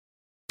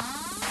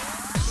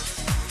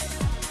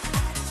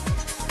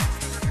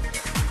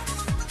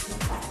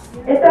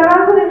El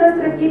trabajo de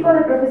nuestro equipo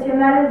de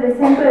profesionales del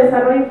Centro de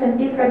Desarrollo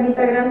Infantil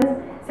Carmita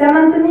se ha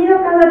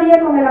mantenido cada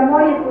día con el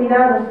amor y el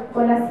cuidado,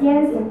 con la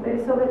ciencia, pero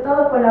sobre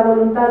todo con la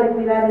voluntad de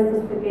cuidar a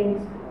estos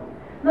pequeños.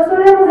 No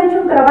solo hemos hecho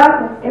un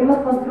trabajo, hemos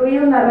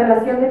construido una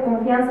relación de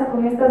confianza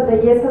con estas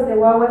bellezas de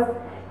guaguas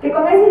que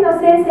con esa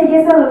inocencia y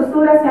esa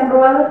dulzura se han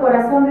robado el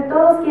corazón de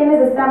todos quienes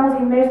estamos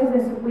inmersos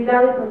en su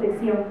cuidado y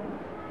protección.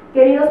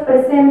 Queridos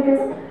presentes,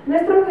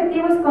 nuestro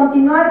objetivo es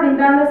continuar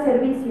brindando el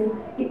servicio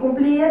y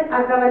cumplir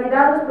a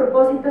cabalidad los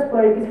propósitos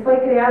por el que fue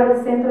creado el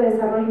Centro de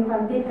Desarrollo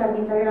Infantil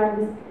Carmita.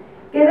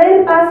 Que dé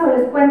el paso,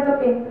 les cuento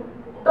que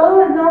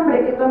todo el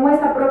nombre que tomó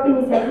esa propia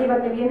iniciativa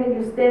que viene de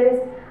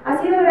ustedes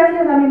ha sido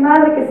gracias a mi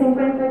madre que se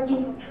encuentra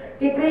aquí,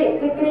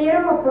 que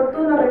creyeron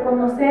oportuno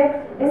reconocer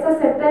esa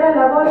certera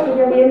labor que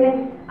ella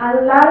viene a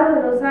lo largo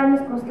de los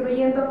años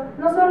construyendo,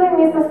 no solo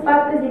en estas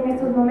partes y en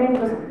estos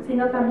momentos,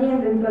 sino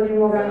también dentro de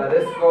un hogar.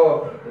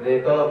 Agradezco de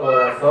todo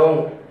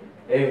corazón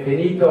el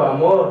infinito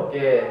amor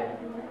que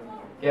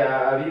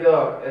ha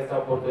habido esta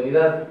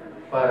oportunidad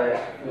para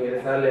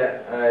ingresarle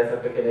a esa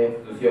pequeña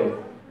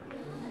institución.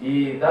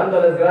 Y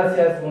dándoles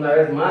gracias una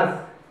vez más,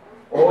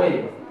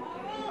 hoy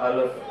a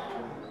los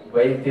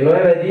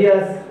 29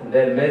 días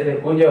del mes de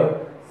junio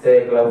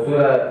se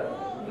clausura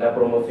la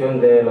promoción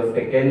de los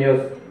pequeños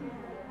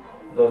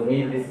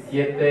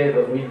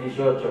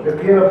 2017-2018. Yo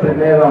quiero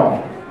primero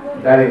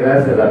darle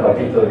gracias a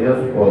Papito Dios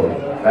por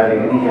la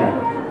alegría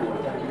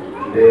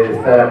de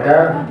estar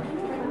acá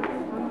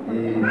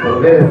y por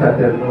ver esta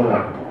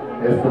ternura.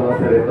 Esto no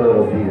se ve todos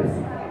los días.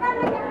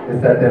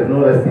 Esta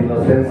ternura, esta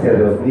inocencia de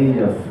los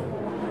niños,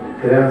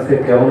 créanse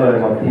que a uno le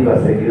motiva a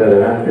seguir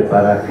adelante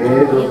para que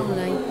ellos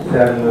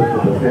sean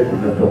nuestro presente y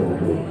nuestro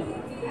futuro.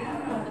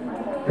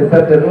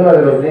 Esta ternura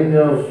de los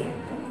niños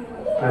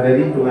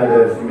amerita un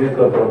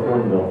agradecimiento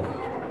profundo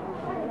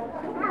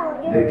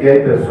de que hay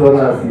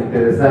personas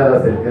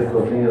interesadas en que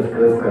estos niños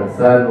crezcan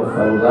sanos,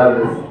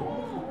 saludables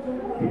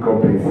y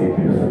con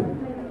principios.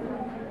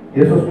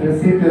 Y esos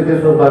principios y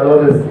esos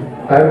valores,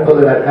 tanto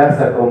de la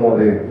casa como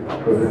de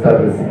los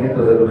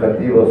establecimientos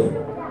educativos,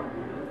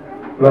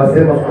 lo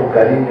hacemos con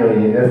cariño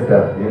y en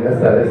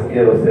esta vez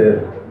quiero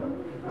ser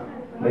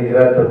muy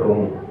grato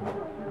con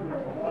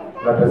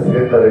la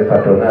presidenta del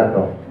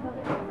patronato,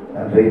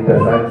 Andreita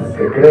Sánchez,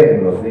 que cree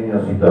en los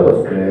niños y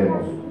todos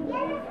creemos.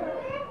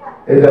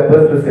 Ella ha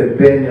puesto ese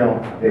empeño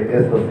de que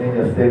estos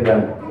niños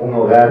tengan un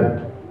hogar,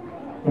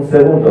 un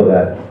segundo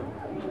hogar.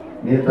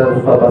 Mientras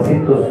los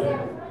papacitos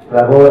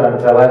laboran,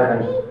 trabajan,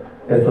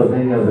 estos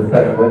niños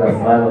están en buenas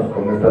manos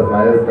con estas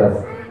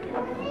maestras,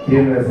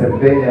 quienes se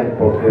empeñan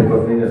porque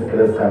estos niños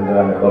crezcan de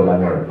la mejor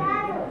manera.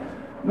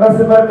 No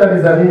hace falta,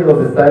 mis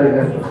amigos, estar en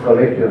estos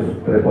colegios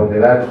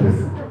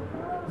preponderantes,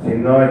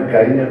 sino el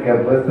cariño que han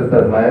puesto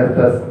estas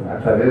maestras a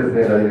través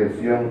de la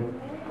dirección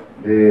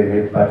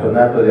del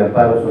Patronato de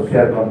Amparo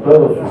Social con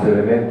todos sus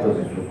elementos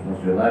y sus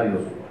funcionarios.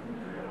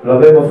 Lo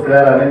vemos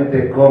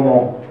claramente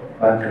cómo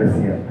van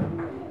creciendo,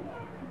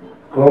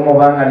 cómo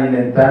van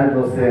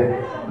alimentándose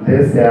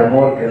de ese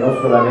amor que no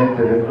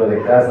solamente dentro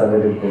de casa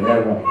deben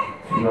tenerlo,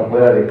 sino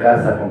fuera de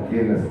casa con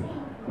quienes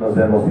nos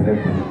hemos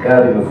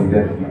identificado y nos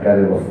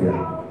identificaremos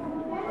siempre.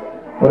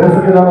 Por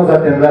eso que no nos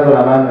ha temblado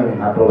la mano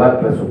en aprobar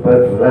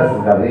presupuestos.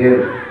 Gracias,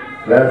 Gabriel,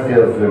 gracias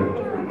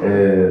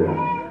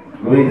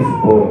Luis,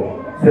 por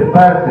ser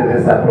parte de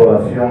esa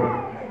aprobación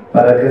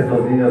para que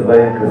estos niños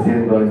vayan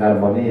creciendo en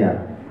armonía,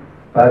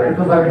 para que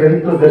estos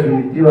angelitos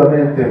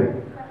definitivamente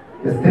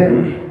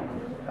estén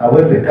a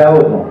buen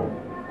recaudo.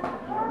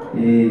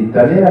 Y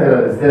también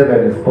agradecerle a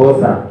mi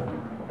esposa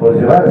por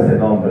llevar ese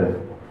nombre.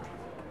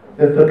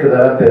 Esto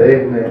quedará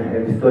perenne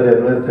en la historia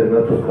nuestra, en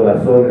nuestros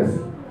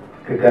corazones,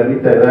 que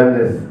Carmita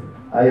Grandes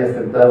haya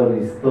sentado una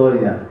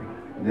historia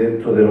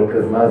dentro de lo que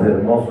es más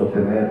hermoso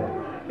tener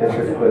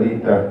esa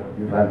escuelita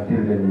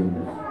infantil de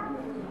niños.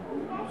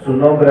 Su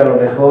nombre a lo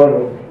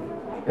mejor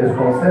es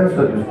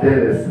consenso de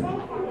ustedes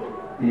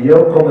y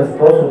yo como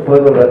esposo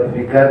puedo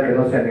ratificar que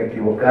no se han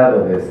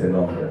equivocado de ese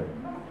nombre.